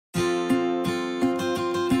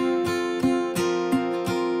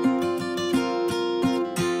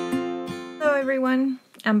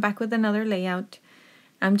I'm back with another layout.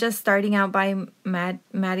 I'm just starting out by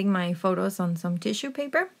matting my photos on some tissue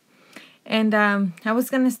paper. And I was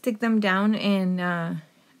going to stick them down and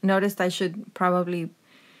noticed I should probably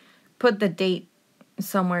put the date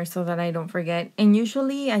somewhere so that I don't forget. And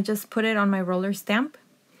usually I just put it on my roller stamp.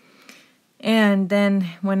 And then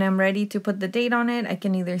when I'm ready to put the date on it, I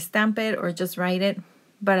can either stamp it or just write it.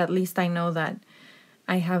 But at least I know that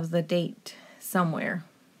I have the date somewhere.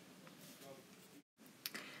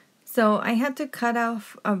 So I had to cut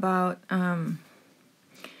off about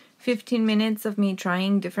 15 minutes of me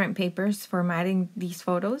trying different papers for matting these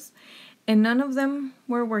photos, and none of them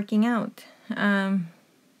were working out.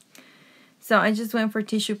 So I just went for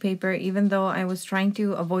tissue paper, even though I was trying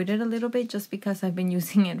to avoid it a little bit just because I've been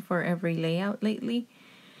using it for every layout lately.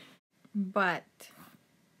 But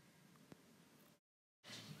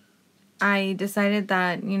I decided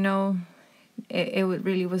that, you know, it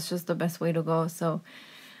really was just the best way to go. So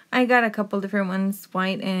I got a couple different ones,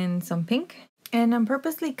 white and some pink. And I'm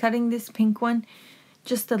purposely cutting this pink one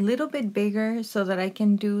just a little bit bigger so that I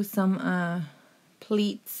can do some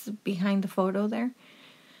pleats behind the photo there.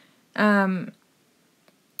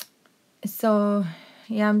 So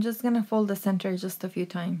yeah, I'm just gonna fold the center just a few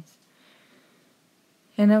times.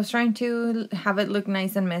 And I was trying to have it look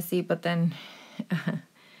nice and messy, but then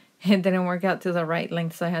it didn't work out to the right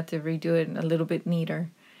length, so I had to redo it a little bit neater.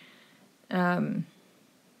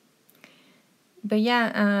 But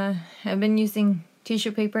yeah, I've been using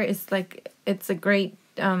tissue paper. It's a great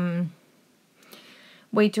way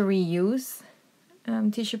to reuse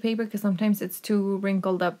tissue paper, because sometimes it's too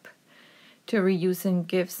wrinkled up to reuse in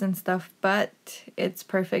gifts and stuff, but it's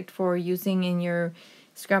perfect for using in your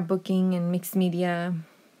scrapbooking and mixed media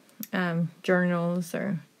journals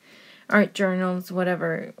or art journals,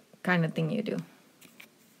 whatever kind of thing you do.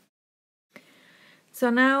 So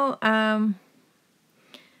now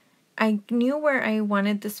I knew where I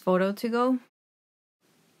wanted this photo to go,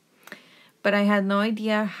 but I had no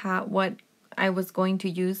idea what I was going to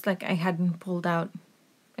use. Like, I hadn't pulled out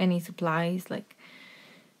any supplies, like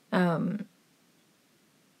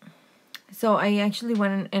so I actually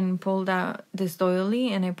went and pulled out this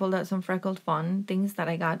doily, and I pulled out some freckled fawn things that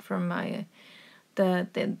I got from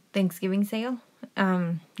the Thanksgiving sale.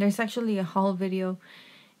 There's actually a haul video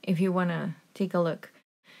if you want to take a look.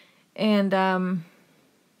 And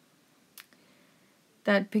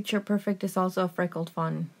that Picture Perfect is also a freckled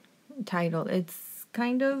fawn title. It's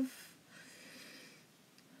kind of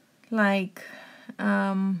like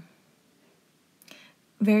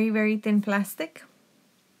very, very thin plastic.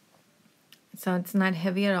 So it's not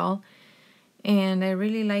heavy at all. And I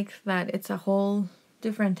really like that it's a whole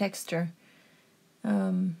different texture.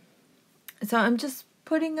 So I'm just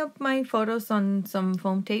putting up my photos on some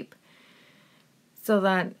foam tape so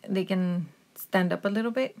that they can stand up a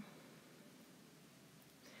little bit.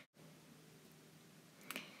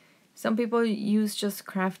 Some people use just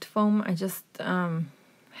craft foam. I just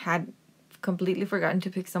had completely forgotten to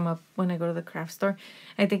pick some up when I go to the craft store.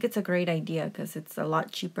 I think it's a great idea because it's a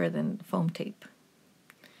lot cheaper than foam tape.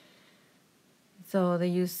 So they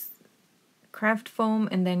use craft foam,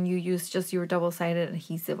 and then you use just your double-sided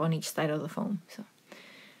adhesive on each side of the foam. So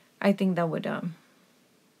I think that would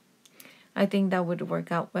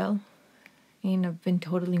work out well, and I've been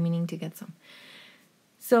totally meaning to get some.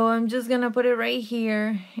 So I'm just gonna put it right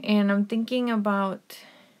here, and I'm thinking about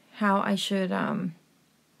how I should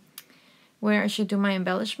where I should do my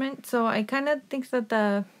embellishment. So I kind of think that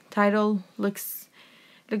the title looks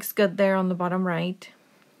good there on the bottom right.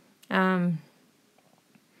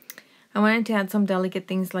 I wanted to add some delicate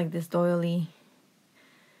things like this doily,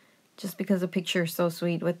 just because the picture is so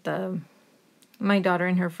sweet with my daughter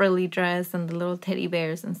in her frilly dress and the little teddy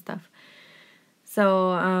bears and stuff.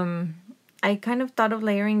 So I kind of thought of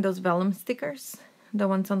layering those vellum stickers, the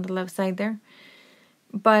ones on the left side there,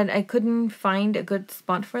 but I couldn't find a good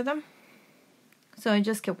spot for them. So I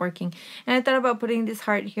just kept working. And I thought about putting this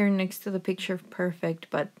heart here next to the Picture Perfect,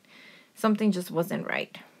 but something just wasn't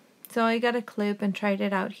right. So I got a clip and tried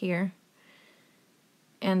it out here,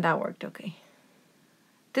 and that worked okay.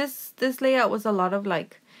 This layout was a lot of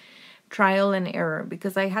like trial and error,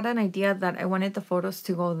 because I had an idea that I wanted the photos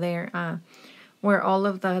to go there where all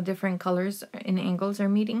of the different colors and angles are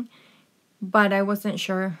meeting, but I wasn't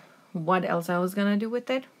sure what else I was gonna do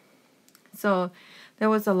with it. So there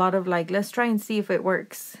was a lot of like, let's try and see if it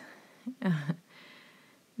works.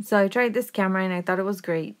 So I tried this camera and I thought it was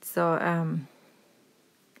great. So I'm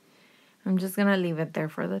just gonna leave it there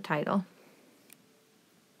for the title.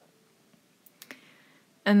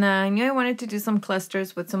 And I knew I wanted to do some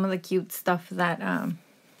clusters with some of the cute stuff that,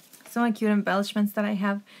 some of the cute embellishments that I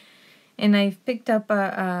have. And I've picked up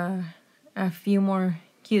a few more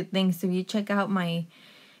cute things. If you check out my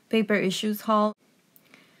paper issues haul,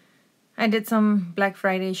 I did some Black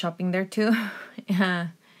Friday shopping there too.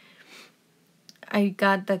 I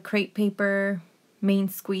got the crepe paper main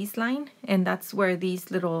squeeze line, and that's where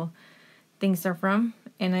these little things are from.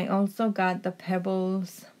 And I also got the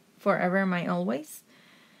Pebbles Forever My Always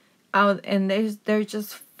out, and they're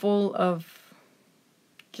just full of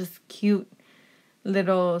just cute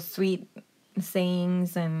little sweet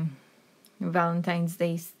sayings and Valentine's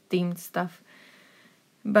Day themed stuff.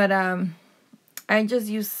 But I just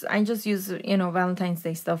use Valentine's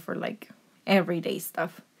Day stuff for like everyday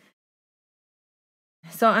stuff.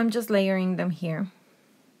 So I'm just layering them here.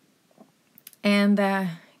 And the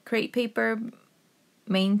crepe paper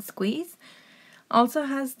main squeeze also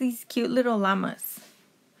has these cute little llamas.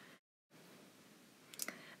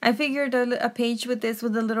 I figured a page with this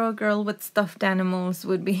with a little girl with stuffed animals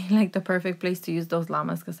would be like the perfect place to use those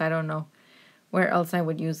llamas, because I don't know where else I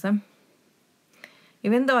would use them.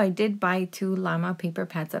 Even though I did buy 2 llama paper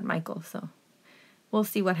pads at Michael's, so we'll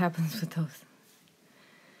see what happens with those.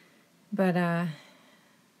 But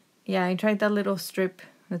yeah, I tried that little strip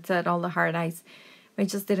that said all the hard eyes. It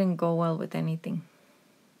just didn't go well with anything.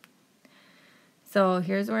 So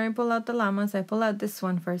here's where I pull out the llamas. I pull out this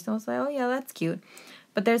one first. I was like, oh yeah, that's cute.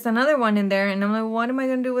 But there's another one in there, and I'm like, what am I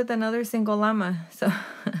going to do with another single llama? So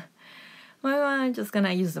well, I'm just going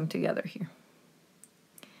to use them together here.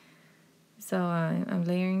 So I'm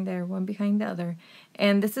layering there one behind the other.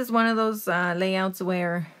 And this is one of those layouts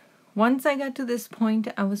where once I got to this point,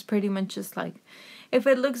 I was pretty much just like, if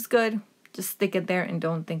it looks good, just stick it there and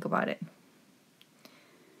don't think about it.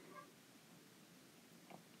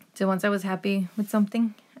 So once I was happy with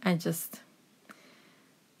something, I just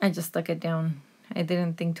stuck it down. I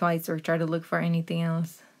didn't think twice or try to look for anything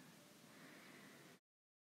else.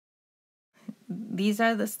 These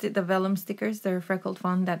are the vellum stickers. They're freckled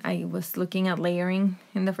fawn that I was looking at layering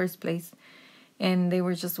in the first place, and they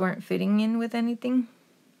weren't fitting in with anything.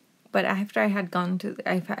 But after I had gotten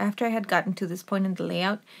to this point in the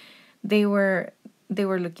layout, they were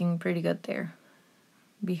looking pretty good there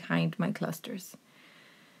behind my clusters.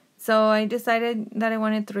 So I decided that I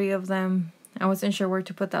wanted 3 of them. I wasn't sure where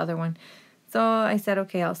to put the other one. So I said,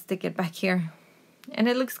 okay, I'll stick it back here. And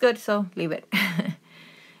it looks good, so leave it.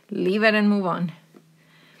 Leave it and move on.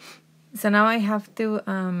 So now I have to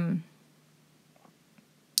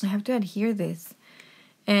adhere this.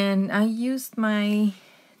 And I used my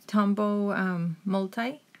Tombow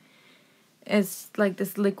multi. It's like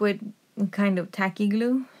this liquid kind of tacky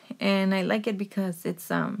glue, and I like it because it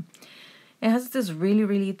has this really,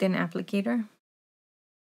 really thin applicator.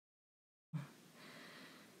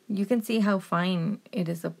 You can see how fine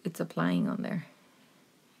it's applying on there.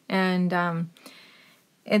 And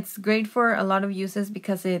it's great for a lot of uses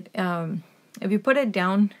because if you put it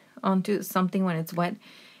down onto something when it's wet,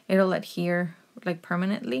 it'll adhere like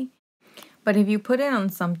permanently. But if you put it on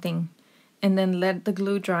something and then let the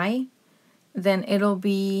glue dry, then it'll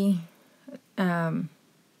be kind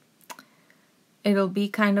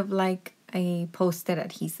of like a post-it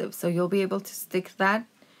adhesive. So you'll be able to stick that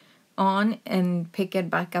on and pick it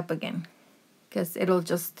back up again, because it'll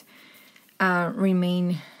just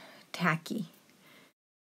remain tacky.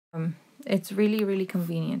 It's really, really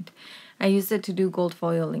convenient. I use it to do gold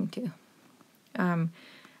foiling too.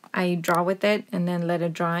 I draw with it and then let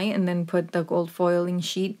it dry and then put the gold foiling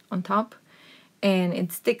sheet on top, and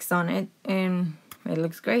it sticks on it and it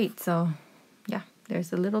looks great. So yeah,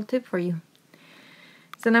 there's a little tip for you.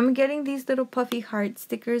 So now I'm getting these little puffy heart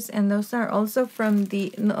stickers, and those are also from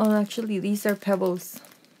actually these are Pebbles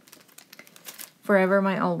Forever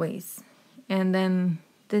My Always. And then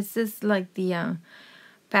this is like the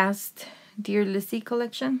past Dear Lizzy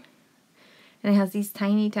collection, and it has these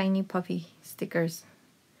tiny, tiny puffy stickers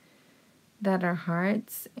that are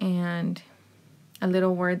hearts and a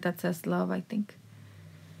little word that says love, I think.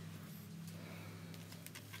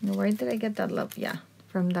 Where did I get that love? Yeah,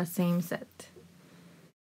 from that same set.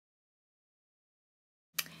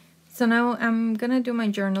 So now I'm gonna do my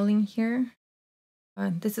journaling here.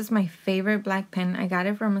 This is my favorite black pen. I got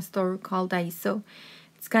it from a store called Daiso.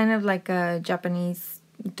 It's kind of like a Japanese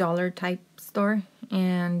dollar type store,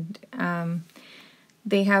 and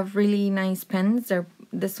they have really nice pens.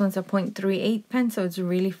 This one's a 0.38 pen, so it's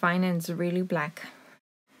really fine and it's really black.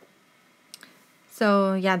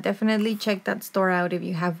 So yeah, definitely check that store out if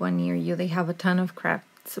you have one near you. They have a ton of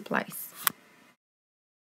craft supplies.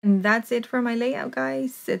 And that's it for my layout,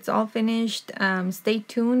 guys. It's all finished. Stay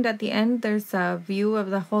tuned at the end. There's a view of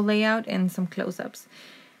the whole layout and some close-ups.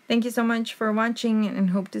 Thank you so much for watching and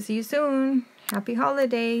hope to see you soon. Happy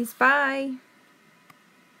holidays. Bye.